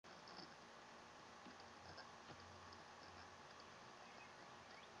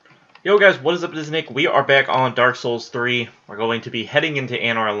Yo guys, what is up? This is Nick. We are back on Dark Souls 3. We're going to be heading into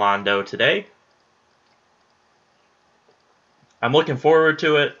Anor Londo today. I'm looking forward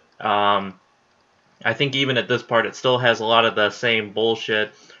to it. I think even at this part it still has a lot of the same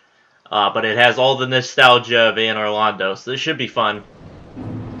bullshit. But it has all the nostalgia of Anor Londo, so this should be fun.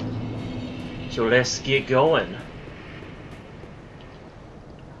 So let's get going.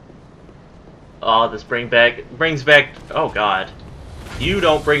 Oh, this brings back, oh god. You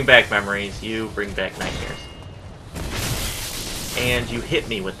don't bring back memories, you bring back nightmares. And you hit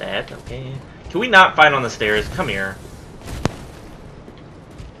me with that, okay. Can we not fight on the stairs? Come here.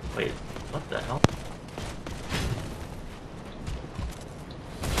 Wait, what the hell?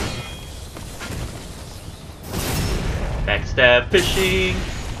 Backstab fishing,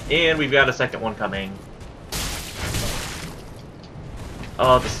 and we've got a second one coming.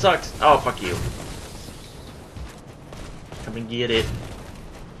 Oh, this sucks. Oh, fuck you. Come and get it.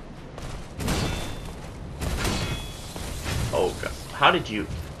 Oh god. How did you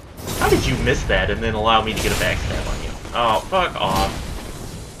miss that and then allow me to get a backstab on you? Oh, fuck off.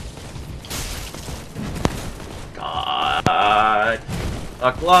 God.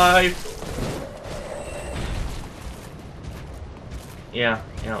 Fuck life. Yeah,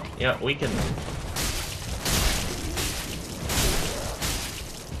 we can.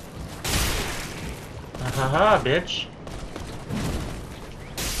 Haha, bitch.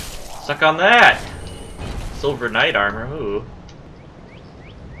 Suck on that! Silver Knight armor, ooh.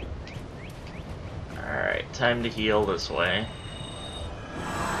 Alright, time to heal this way.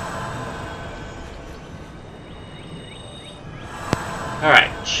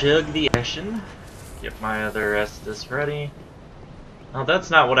 Alright, chug the action. Get my other Estus ready. Now that's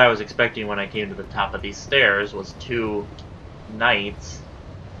not what I was expecting when I came to the top of these stairs, was 2 knights.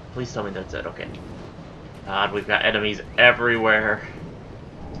 Please tell me that's it, okay. God, we've got enemies everywhere.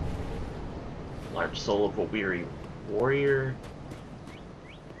 Large soul of a weary warrior.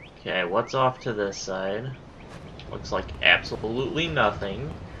 Okay, what's off to this side? Looks like absolutely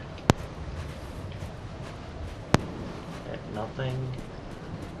nothing. Nothing.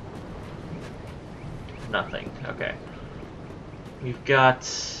 Nothing. Okay. We've got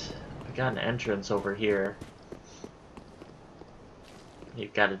an entrance over here.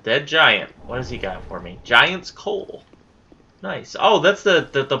 You've got a dead giant. What has he got for me? Giant's coal. Nice. Oh, that's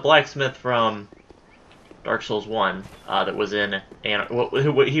the blacksmith from Dark Souls 1 that was in, and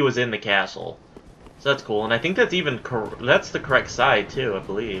he was in the castle. So that's cool, and I think that's even that's the correct side too, I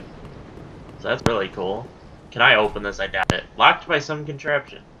believe. So that's really cool. Can I open this? I doubt it. Locked by some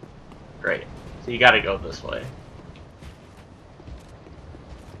contraption. Great. So you gotta go this way.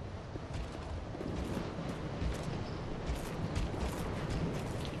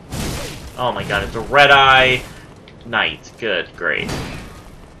 Oh my god, it's a red-eye knight. Good, great.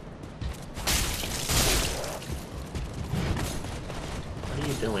 What are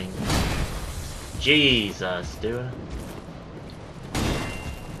you doing? Jesus, dude.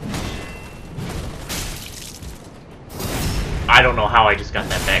 I don't know how I just got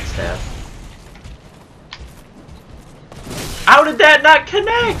that backstab. How did that not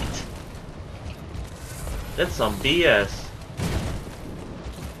connect? That's some BS.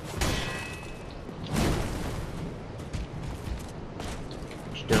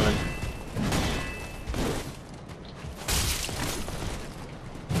 Doing.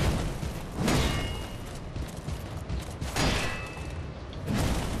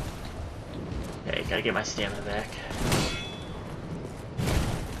 Okay, gotta get my stamina back.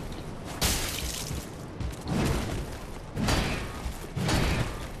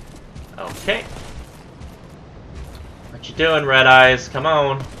 Okay. What you doing, Red Eyes? Come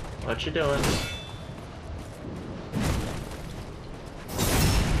on. What you doing?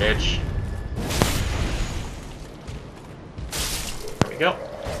 Bitch. There we go.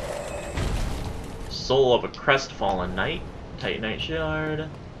 Soul of a Crestfallen Knight. Titanite Shard.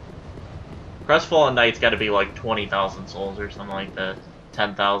 Crestfallen Knight's gotta be like 20,000 souls or something like that.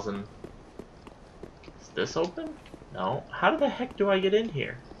 10,000. Is this open? No. How the heck do I get in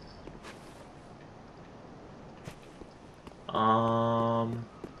here? How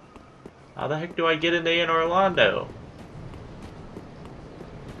the heck do I get into Anor Londo?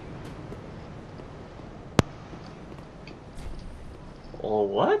 Oh,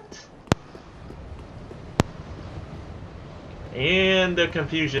 what? And the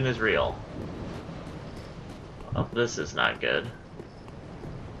confusion is real. Oh, this is not good.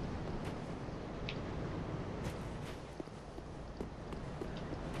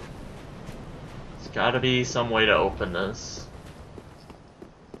 There's gotta be some way to open this.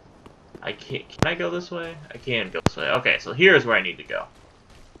 I can't. Can I go this way? I can go this way. Okay, so here's where I need to go.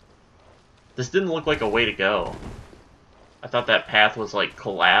 This didn't look like a way to go. I thought that path was, like,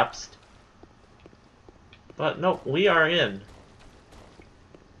 collapsed. But, nope, we are in.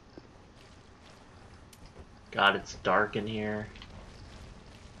 God, it's dark in here.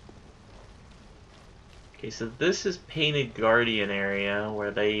 Okay, so this is Painted Guardian area,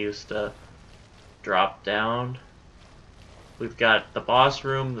 where they used to drop down. We've got the boss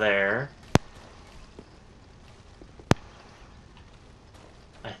room there.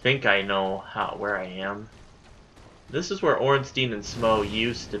 I think I know where I am. This is where Ornstein and Smo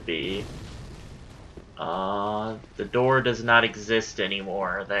used to be. The door does not exist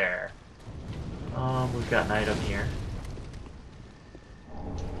anymore there. We've got an item here.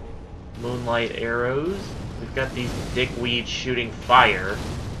 Moonlight arrows. We've got these dickweeds shooting fire.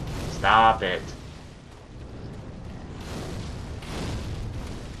 Stop it.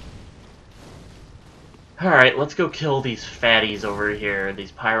 Alright, let's go kill these fatties over here.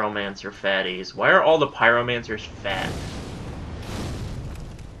 These pyromancer fatties. Why are all the pyromancers fat?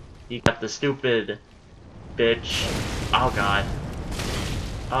 You got the stupid bitch. Oh god.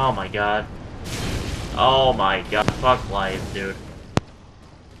 Oh my god. Oh my god. Fuck life, dude.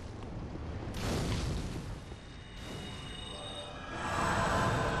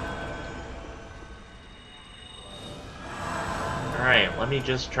 Alright, let me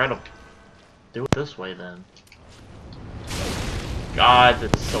just try to do it this way then. God,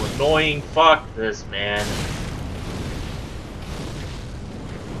 this is so annoying. Fuck this, man.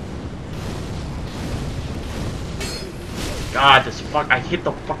 God, this I hit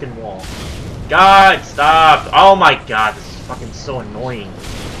the fucking wall. God, stop. Oh my god, this is fucking so annoying.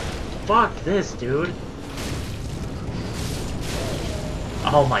 Fuck this, dude.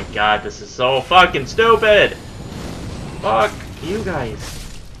 Oh my god, this is so fucking stupid. Fuck you guys.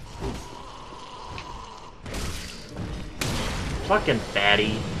 Fucking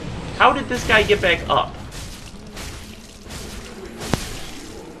fatty. How did this guy get back up?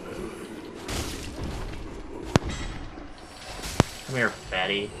 Come here,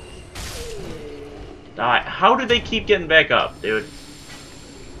 fatty. Die. How do they keep getting back up, dude?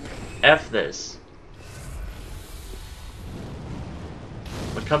 F this.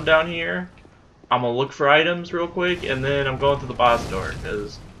 But come down here. I'm gonna look for items real quick, and then I'm going to the boss door,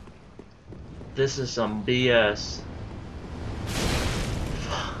 because this is some BS.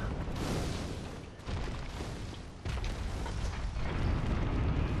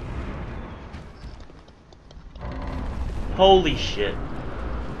 Holy shit.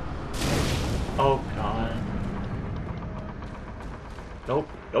 Oh god. Nope,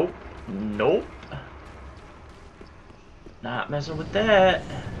 nope, nope. Not messing with that.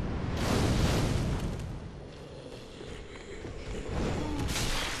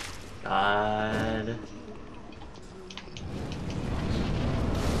 God.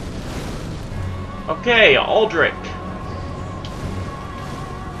 Okay, Aldrich.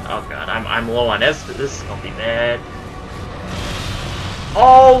 Oh god, I'm low on S. This is gonna be bad.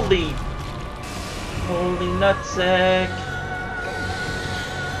 Holy nutsack.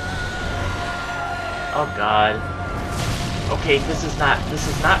 Oh god. Okay, this is not,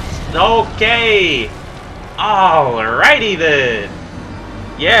 okay! Alrighty then!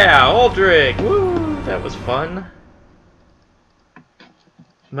 Yeah, Aldrich! Woo! That was fun. I'm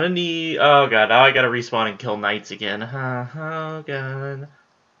gonna need, oh god, now I gotta respawn and kill knights again. Oh god.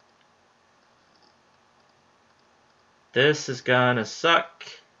 This is gonna suck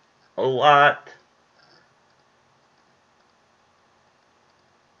a lot.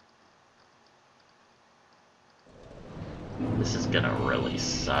 This is gonna really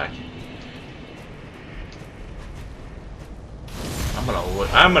suck.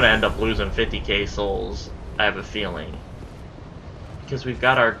 I'm gonna end up losing 50k souls, I have a feeling. Because we've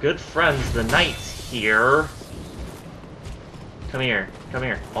got our good friends, the knights, here. Come here,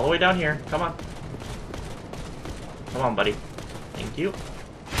 all the way down here, come on. Come on, buddy. Thank you.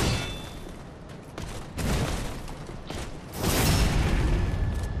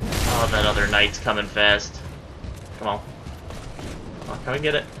 Oh, that other knight's coming fast. Come on. Come on, come and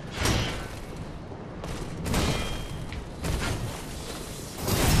get it.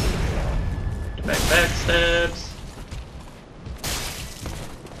 Get back, backstabs.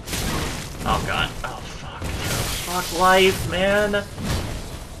 Oh god. Oh fuck. Fuck life, man.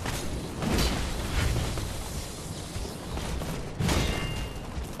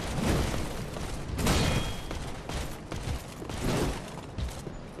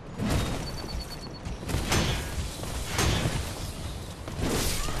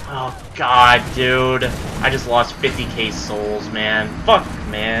 Oh god, dude. I just lost 50k souls, man. Fuck,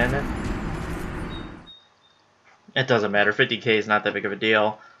 man. It doesn't matter. 50k is not that big of a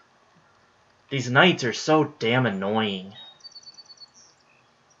deal. These knights are so damn annoying.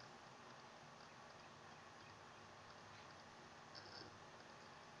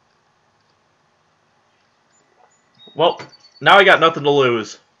 Well, now I got nothing to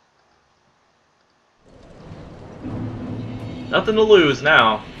lose. Nothing to lose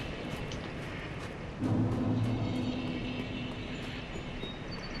now.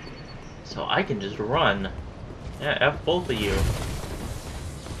 So I can just run. Yeah, F both of you.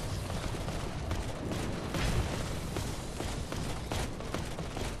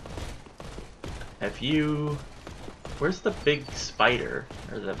 F you. Where's the big spider?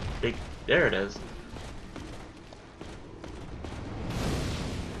 Or the big... There it is.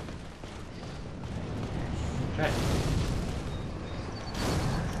 Okay.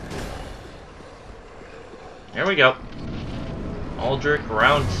 There we go. Aldrich,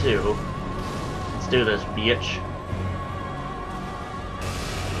 round 2. Let's do this, bitch.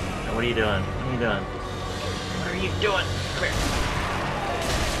 Now, what are you doing? What are you doing? What are you doing? Come here.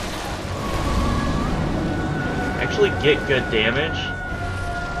 Actually get good damage.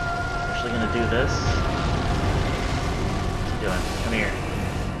 Actually gonna do this. What are you doing? Come here.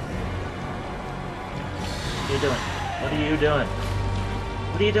 What are you doing? What are you doing?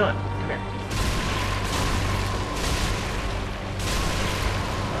 What are you doing? Come here.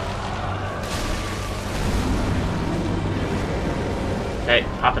 Okay,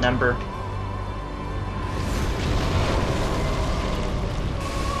 pop an ember.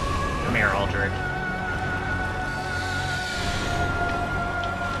 Come here, Aldrich.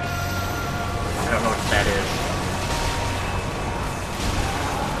 I don't know what that is.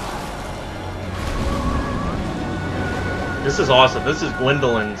 This is awesome. This is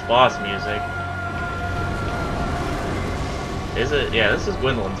Gwendolyn's boss music. Is it? Yeah, this is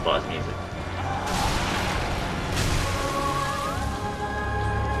Gwendolyn's boss music.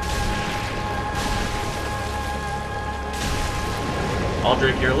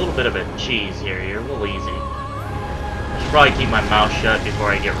 Aldrich, you're a little bit of a cheese here. You're a little easy. I should probably keep my mouth shut before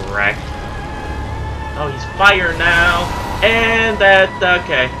I get wrecked. Oh, he's fire now! And that...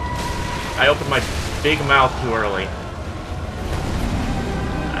 okay. I opened my big mouth too early.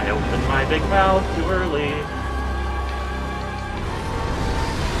 I opened my big mouth too early.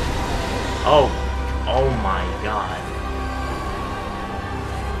 Oh. Oh my god.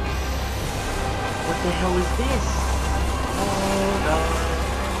 What the hell is this? Oh god.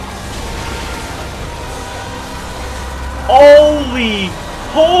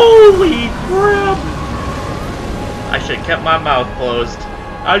 Holy crap! I should have kept my mouth closed.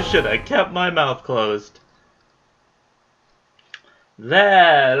 I should have kept my mouth closed.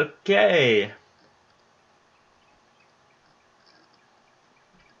 That, okay.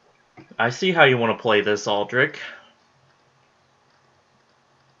 I see how you want to play this, Aldrich.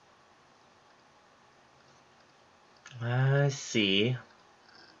 I see.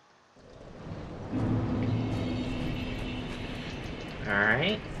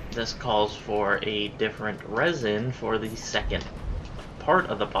 Alright, this calls for a different resin for the second part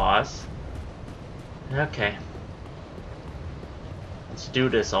of the boss. Okay. Let's do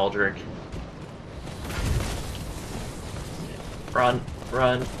this, Aldrich. Run,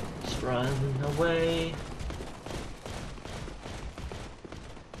 run, just run away.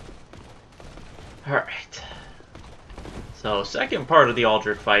 Alright. So, second part of the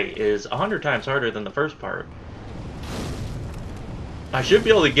Aldrich fight is 100 times harder than the first part. I should be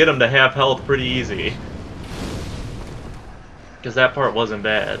able to get him to half health pretty easy. Because that part wasn't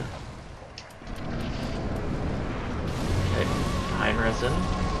bad. Okay, pine resin.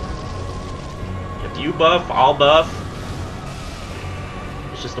 If you buff, I'll buff.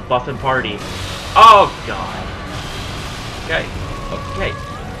 It's just a buffing party. Oh, God. Okay, okay.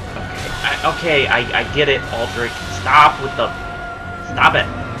 Okay, I get it, Aldrich. Stop with the... Stop it.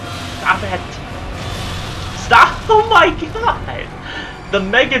 Stop it. Stop! Oh my god! The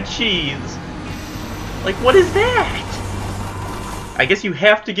mega cheese! Like, what is that? I guess you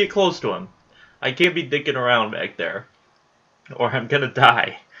have to get close to him. I can't be dicking around back there. Or I'm gonna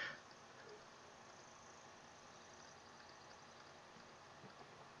die.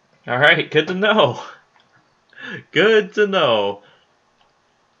 Alright, good to know. Good to know.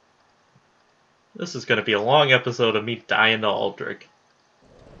 This is gonna be a long episode of me dying to Aldrich.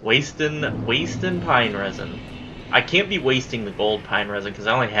 Wasting pine resin. I can't be wasting the gold pine resin because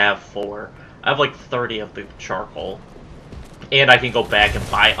I only have 4. I have like 30 of the charcoal. And I can go back and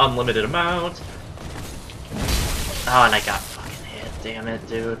buy unlimited amounts. Oh, and I got fucking hit. Damn it,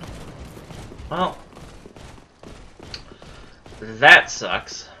 dude. Well. That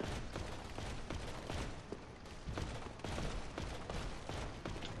sucks.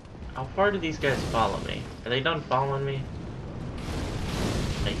 How far do these guys follow me? Are they done following me?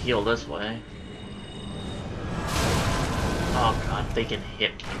 They heal this way. Oh god, they can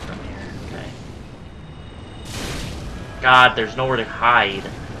hit me from here. Okay. God, there's nowhere to hide.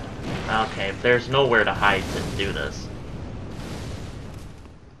 Okay, there's nowhere to hide to do this.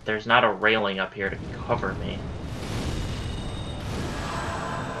 There's not a railing up here to cover me.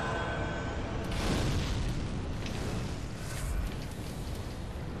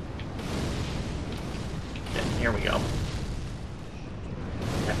 Okay, here we go.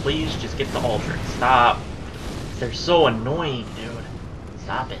 Yeah, please just get the Aldrich. Stop. They're so annoying, dude.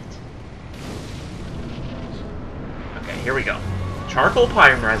 Stop it. Okay, here we go. Charcoal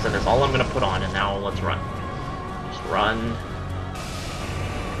pine resin is all I'm gonna put on, and now let's run. Just run.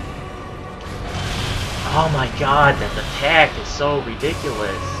 Oh my god, that attack is so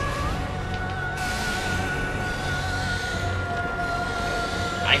ridiculous.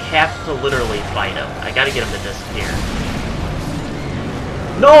 I have to literally fight him. I gotta get him to disappear.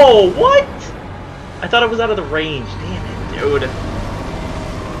 No! What? I thought it was out of the range. Damn it, dude.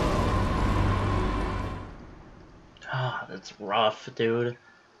 Ah, that's rough, dude.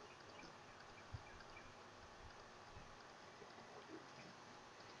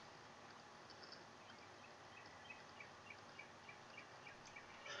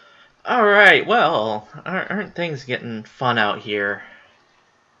 Alright, well, aren't things getting fun out here?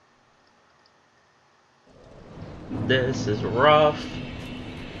 This is rough.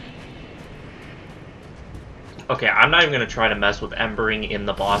 Okay, I'm not even going to try to mess with embering in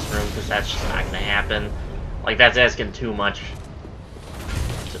the boss room, because that's just not going to happen. Like, that's asking too much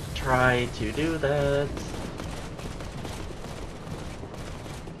to try to do that.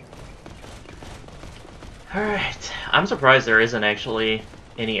 Alright, I'm surprised there isn't actually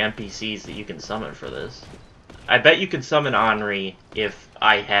any NPCs that you can summon for this. I bet you could summon Henri if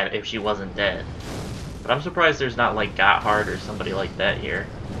she wasn't dead. But I'm surprised there's not, like, Gotthard or somebody like that here.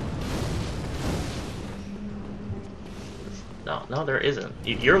 No, there isn't.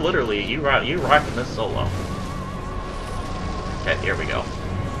 You're literally, you rocking this solo. Okay, here we go.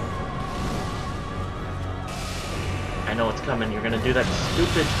 I know it's coming. You're gonna do that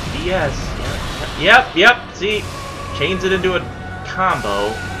stupid BS. Yep. See? Chains it into a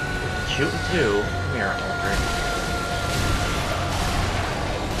combo. Shooting two. Come here, Aldrich.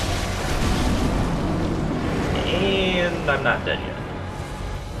 And I'm not dead yet.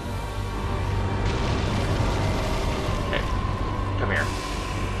 Okay. Come here.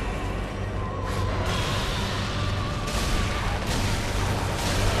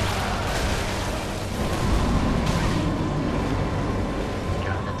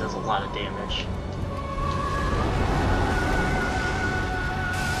 God, that does a lot of damage.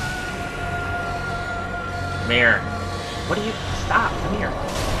 Come here. What do you... Stop. Come here.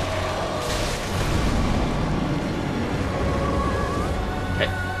 Okay.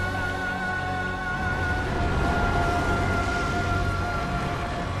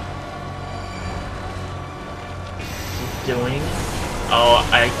 What's he doing? Oh,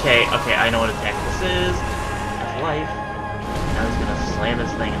 okay, I know what attack this is. That's life. Now he's gonna slam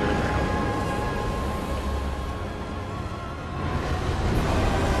this thing into the ground.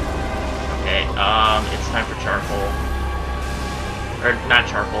 It's time for charcoal. Or, not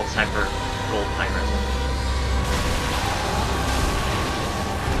charcoal, it's time for gold pine resin.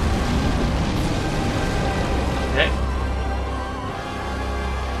 Okay.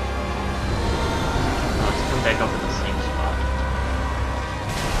 Let's come back up in the same spot.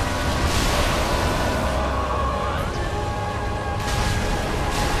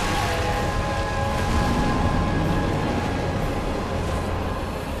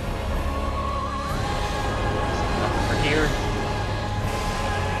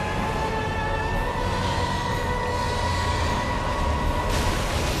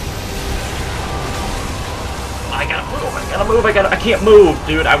 I can't move,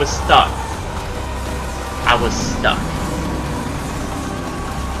 dude. I was stuck.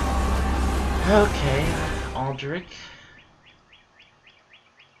 Okay, Aldrich.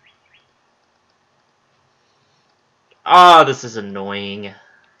 Ah, this is annoying.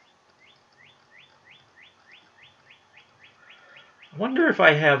 I wonder if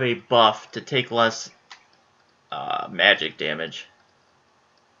I have a buff to take less magic damage.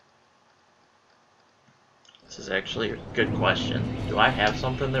 This is actually a good question. Do I have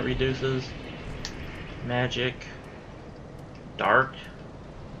something that reduces magic? Dark?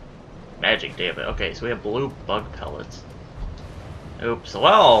 Magic damage. Okay, so we have blue bug pellets. Oops,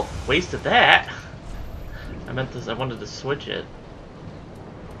 well, wasted that. I wanted to switch it.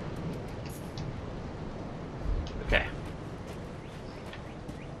 Okay.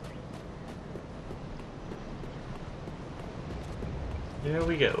 Here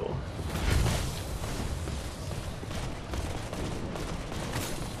we go.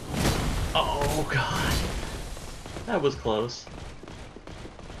 Oh god. That was close.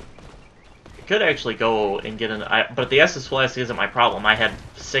 I could actually go and get an... but the Estus Flask isn't my problem. I had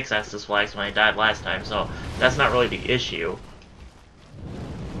 6 Estus Flasks when I died last time, so that's not really the issue.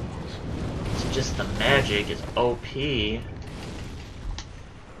 It's just the magic is OP.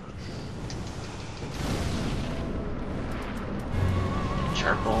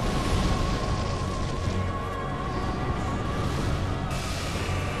 Charcoal.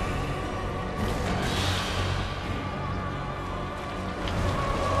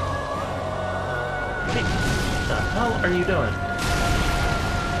 What the hell are you doing?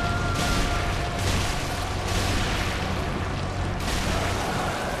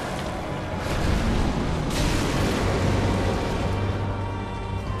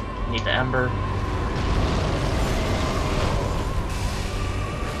 Need the ember.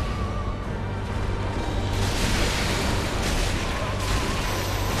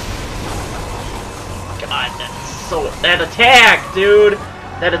 God, that's so... That attack, dude!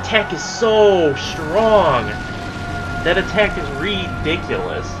 That attack is so strong! That attack is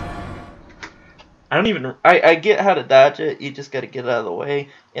ridiculous. I don't even... I get how to dodge it, you just gotta get out of the way.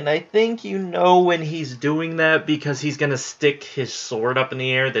 And I think you know when he's doing that because he's gonna stick his sword up in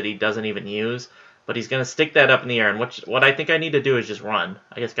the air that he doesn't even use. But he's gonna stick that up in the air, and what I think I need to do is just run.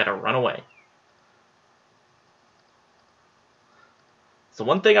 I just gotta run away. So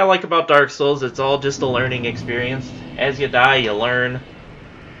one thing I like about Dark Souls, it's all just a learning experience. As you die, you learn.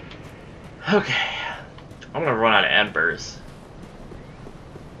 Okay. I'm gonna run out of embers.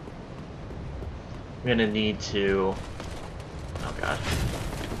 I'm gonna need to... Oh god.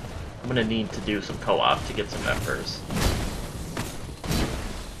 I'm gonna need to do some co-op to get some embers.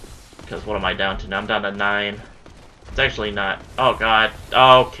 Because what am I down to now? I'm down to 9. It's actually not... Oh god.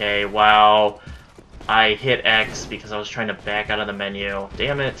 Okay, wow. I hit X because I was trying to back out of the menu.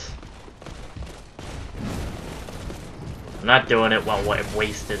 Damn it. I'm not doing it while I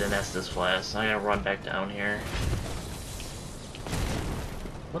wasted an Estus Flask. I gotta run back down here.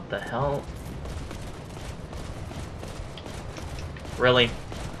 What the hell? Really?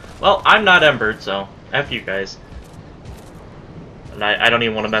 Well, I'm not embered, so F you guys. And I don't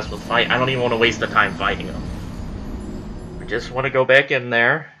even want to mess with fight. I don't even want to waste the time fighting them. I just want to go back in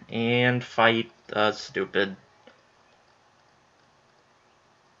there and fight stupid.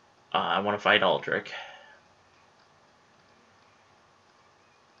 I want to fight Aldrich.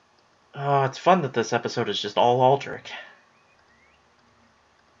 Oh, it's fun that this episode is just all Aldrich.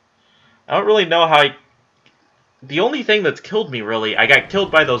 I don't really know how the only thing that's killed me, really, I got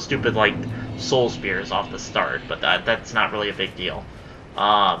killed by those stupid, like, soul spears off the start, but that's not really a big deal.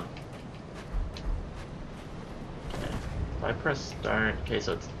 Okay. If I press start, okay,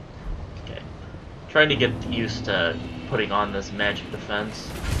 so it's... Okay. Trying to get used to putting on this magic defense.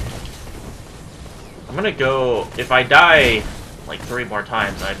 I'm gonna go... If I die... like 3 more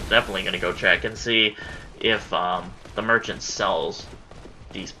times, I'm definitely gonna go check and see if the merchant sells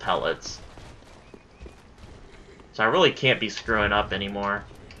these pellets. So I really can't be screwing up anymore.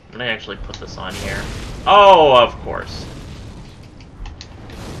 I'm gonna actually put this on here. Oh, of course.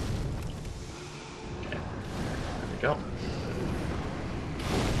 Okay, there we go.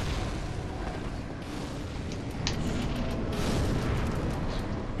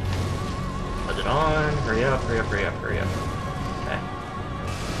 Put it on. Hurry up, hurry up, hurry up, hurry up. Okay.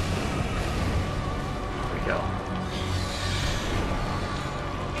 There we go.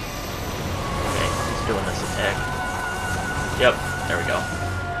 Okay, he's doing this attack. Yep, there we go.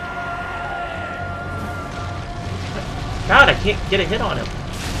 God, I can't get a hit on him.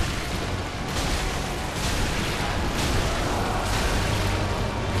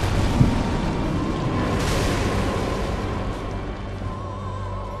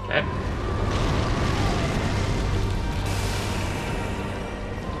 Okay.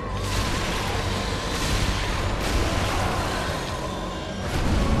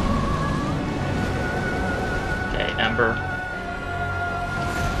 Okay, Ember.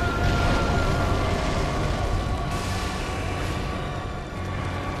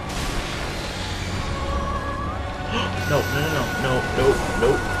 No, no, no, no, no, no,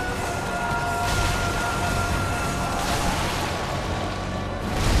 no.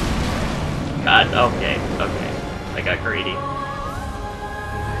 God, okay, okay. I got greedy.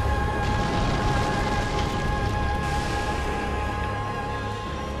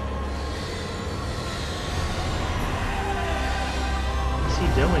 What's he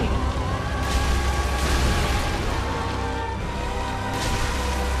doing?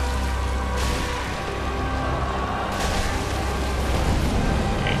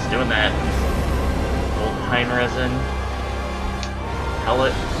 resin.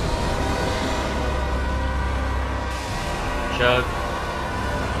 Pellet. Jug.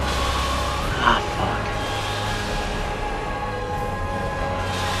 Ah, fuck.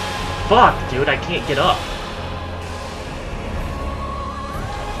 Fuck, dude, I can't get up.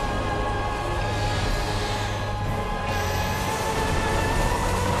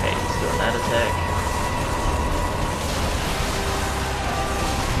 Okay, he's doing that attack.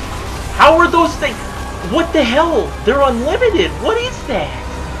 How are those things? What the hell? They're unlimited. What is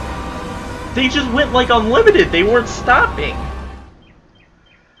that? They just went like unlimited. They weren't stopping.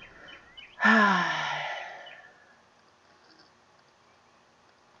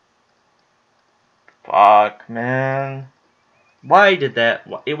 Fuck, man. Why did that?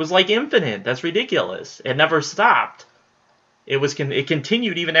 It was like infinite. That's ridiculous. It never stopped. It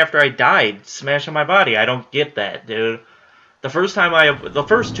continued even after I died, smashing my body. I don't get that, dude. The first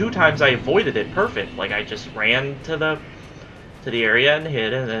 2 times I avoided it perfect. Like I just ran to the area and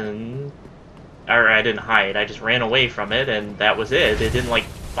hid, and then, or I didn't hide. I just ran away from it, and that was it. It didn't like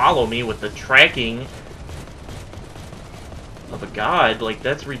follow me with the tracking of a god. Like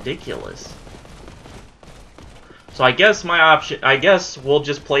that's ridiculous. So I guess my option. I guess we'll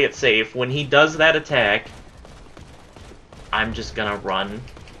just play it safe. When he does that attack, I'm just gonna run.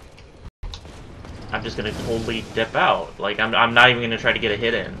 I'm just gonna totally dip out. Like, I'm not even gonna try to get a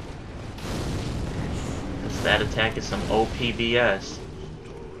hit in. Because that attack is some OPBS.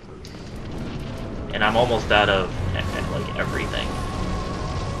 And I'm almost out of, like, everything.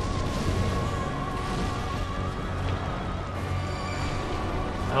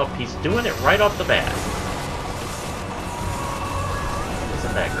 Oh, he's doing it right off the bat.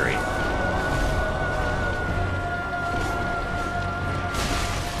 Isn't that great?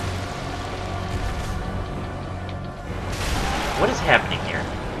 What is happening here?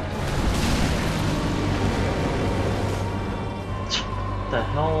 What the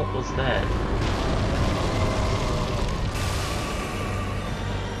hell was that?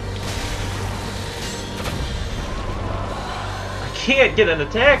 I can't get an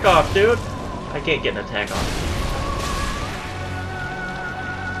attack off, dude! I can't get an attack off.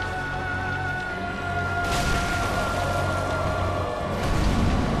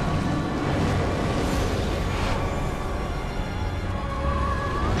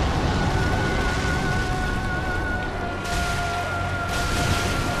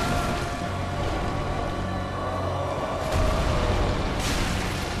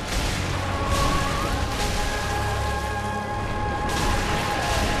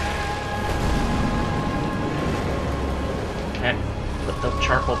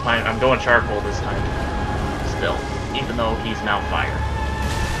 I'm going charcoal this time. Still. Even though he's now fire.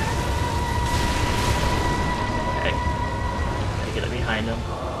 Okay. Gotta get it behind him.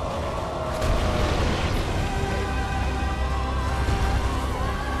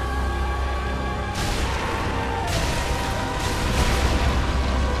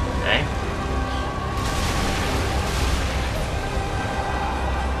 Okay.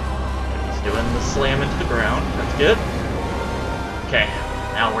 He's doing the slam into the ground. That's good. Okay.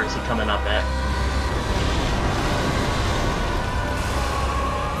 Now where's he coming up at?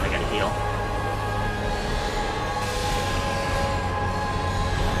 I gotta heal.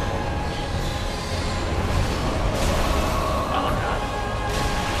 Oh god.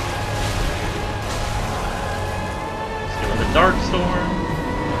 He's doing the Dark Storm.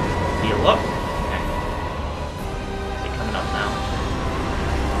 Heal up. Okay. Is he coming up now?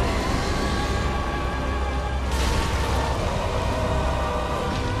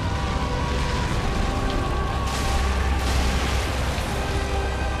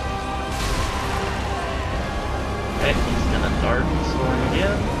 Dark Storm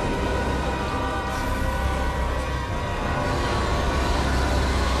again.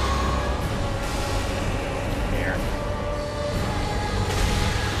 Here.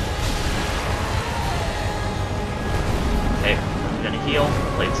 Okay, I'm gonna heal.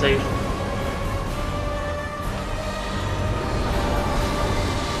 Play it safe.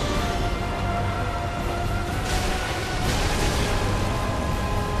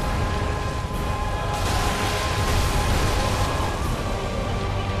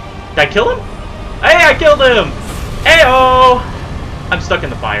 Did I kill him? Hey, I killed him! Ayo! I'm stuck in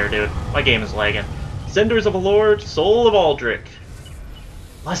the fire, dude. My game is lagging. Cinders of a Lord, Soul of Aldrich.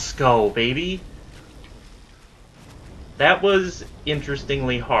 Let's go, baby. That was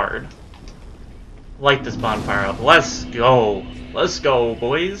interestingly hard. Light this bonfire up. Let's go. Let's go,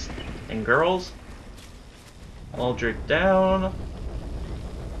 boys and girls. Aldrich down.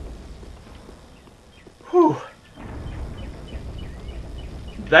 Whew.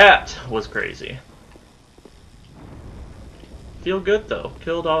 That was crazy. Feel good, though.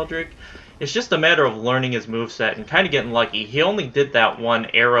 Killed Aldrich. It's just a matter of learning his moveset and kind of getting lucky. He only did that one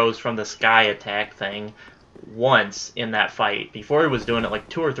arrows from the sky attack thing once in that fight. Before he was doing it like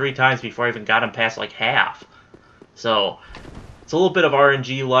 2 or 3 times before I even got him past like half. So, it's a little bit of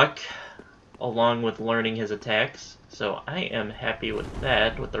RNG luck along with learning his attacks. So, I am happy with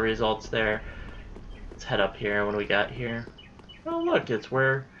that, with the results there. Let's head up here. What do we got here? Oh, look, it's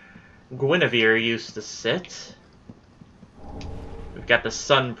where Guinevere used to sit. We've got the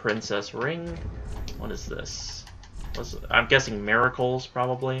Sun Princess ring. What is this? I'm guessing miracles,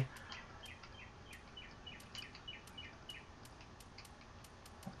 probably.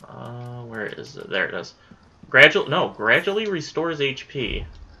 Where is it? There it is. Gradually restores HP.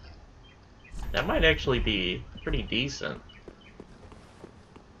 That might actually be pretty decent.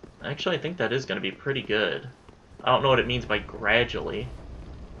 Actually, I think that is going to be pretty good. I don't know what it means by gradually.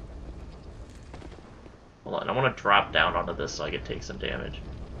 Hold on, I want to drop down onto this so I can take some damage.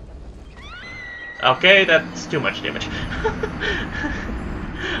 Okay, that's too much damage.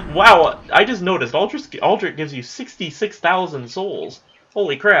 Wow, I just noticed Aldrich gives you 66,000 souls.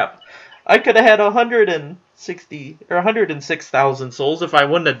 Holy crap. I could have had 160 or 106,000 souls if I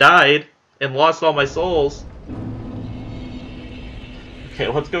wouldn't have died and lost all my souls. Okay,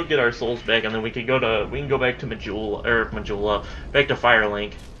 let's go get our souls back, and then we can go back to Majula, back to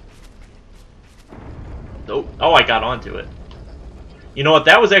Firelink. Oh, I got onto it. You know what?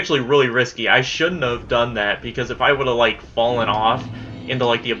 That was actually really risky. I shouldn't have done that, because if I would have like fallen off into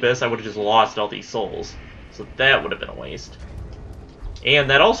like the abyss, I would have just lost all these souls. So that would have been a waste.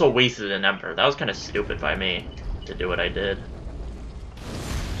 And that also wasted an Ember. That was kind of stupid by me to do what I did.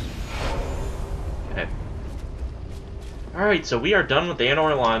 Okay. Alright, so we are done with Anne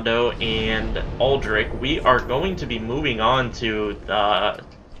Orlando and Aldrich. We are going to be moving on to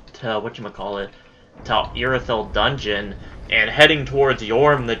whatchamacallit, to Irithyll Dungeon and heading towards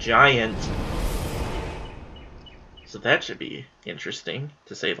Yorm the Giant. So that should be interesting,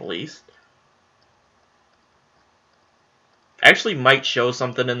 to say the least. I actually might show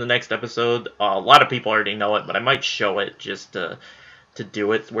something in the next episode. A lot of people already know it, but I might show it just to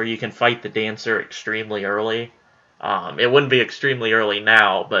do it, where you can fight the dancer extremely early. It wouldn't be extremely early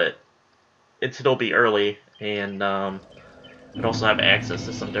now, but it'd still be early, and I'd also have access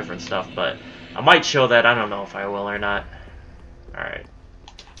to some different stuff, but I might show that. I don't know if I will or not. Alright.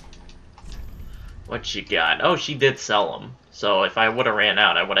 What you got? Oh, she did sell them. So if I would have ran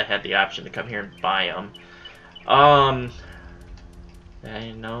out, I would have had the option to come here and buy them.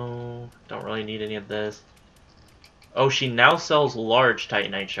 I know, don't really need any of this. Oh, she now sells large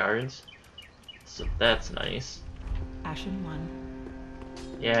Titanite shards. So that's nice. Ashen 1.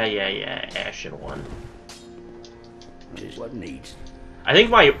 Yeah, Ashen 1. Just what needs. I think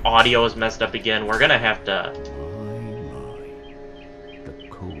my audio is messed up again. We're gonna have to... My. The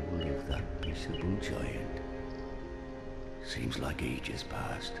cold of that peaceable giant. Seems like ages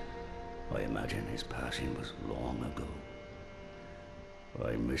passed. I imagine his passing was long ago.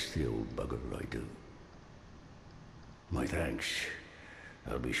 I miss the old bugger, I do. My thanks.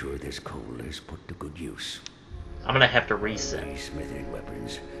 I'll be sure this coal is put to good use. I'm gonna have to reset. These smithing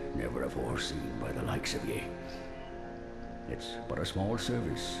weapons never afore seen by the likes of ye. It's but a small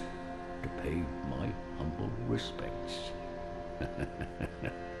service to pay my humble respects.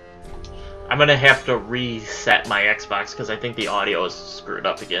 I'm gonna have to reset my Xbox because I think the audio is screwed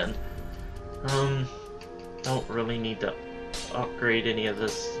up again. Don't really need to upgrade any of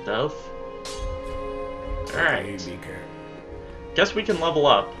this stuff. Alright. Guess we can level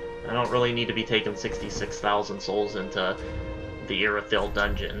up. I don't really need to be taking 66,000 souls into the Irithyll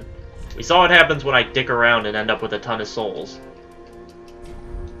dungeon. We saw what happens when I dick around and end up with a ton of souls.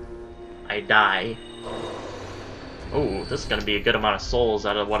 I die. Oh, this is gonna be a good amount of souls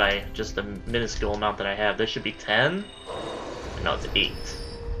out of what just the minuscule amount that I have. This should be 10? No, it's 8.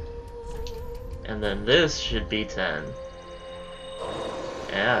 And then this should be 10.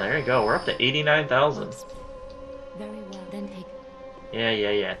 Yeah, there you go. We're up to 89,000. Very well, then take...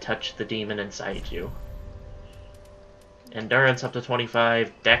 Yeah. Touch the demon inside you. Endurance up to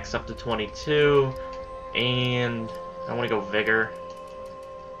 25, Dex up to 22, and I want to go Vigor.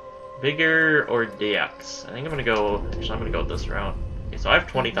 Vigor or Dex? I think I'm going to go... Actually, I'm going to go this route. Okay, so I have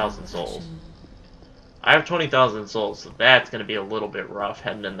 20,000 souls. I have 20,000 souls, so that's going to be a little bit rough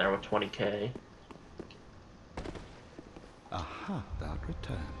heading in there with 20k. Aha, that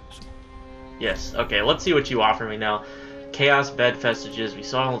returns. Yes, okay, let's see what you offer me now. Chaos Bed Vestiges, we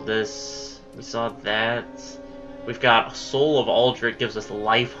saw all this, we saw that. We've got Soul of Aldrich, gives us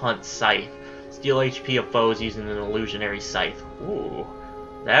Life Hunt Scythe. Steal HP of foes using an illusionary scythe. Ooh,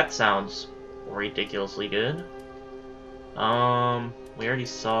 that sounds ridiculously good. We already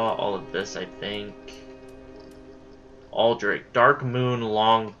saw all of this, I think. Aldrich, Dark Moon,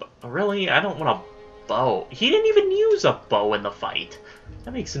 long... Really? I don't want a bow. He didn't even use a bow in the fight.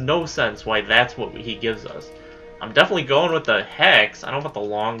 That makes no sense why that's what he gives us. I'm definitely going with the Hex. I don't want the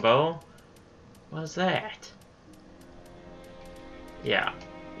longbow. What is that? Yeah.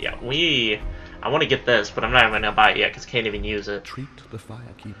 Yeah, I want to get this, but I'm not even going to buy it yet because I can't even use it. Treat the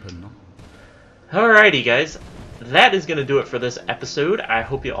firekeeper now. Alrighty, guys. That is going to do it for this episode. I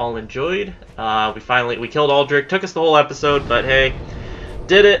hope you all enjoyed. We killed Aldrich. Took us the whole episode, but hey,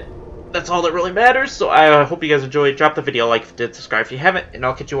 did it. That's all that really matters. So I hope you guys enjoyed. Drop the video a like if you did, subscribe if you haven't, and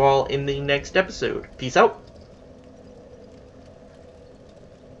I'll catch you all in the next episode. Peace out.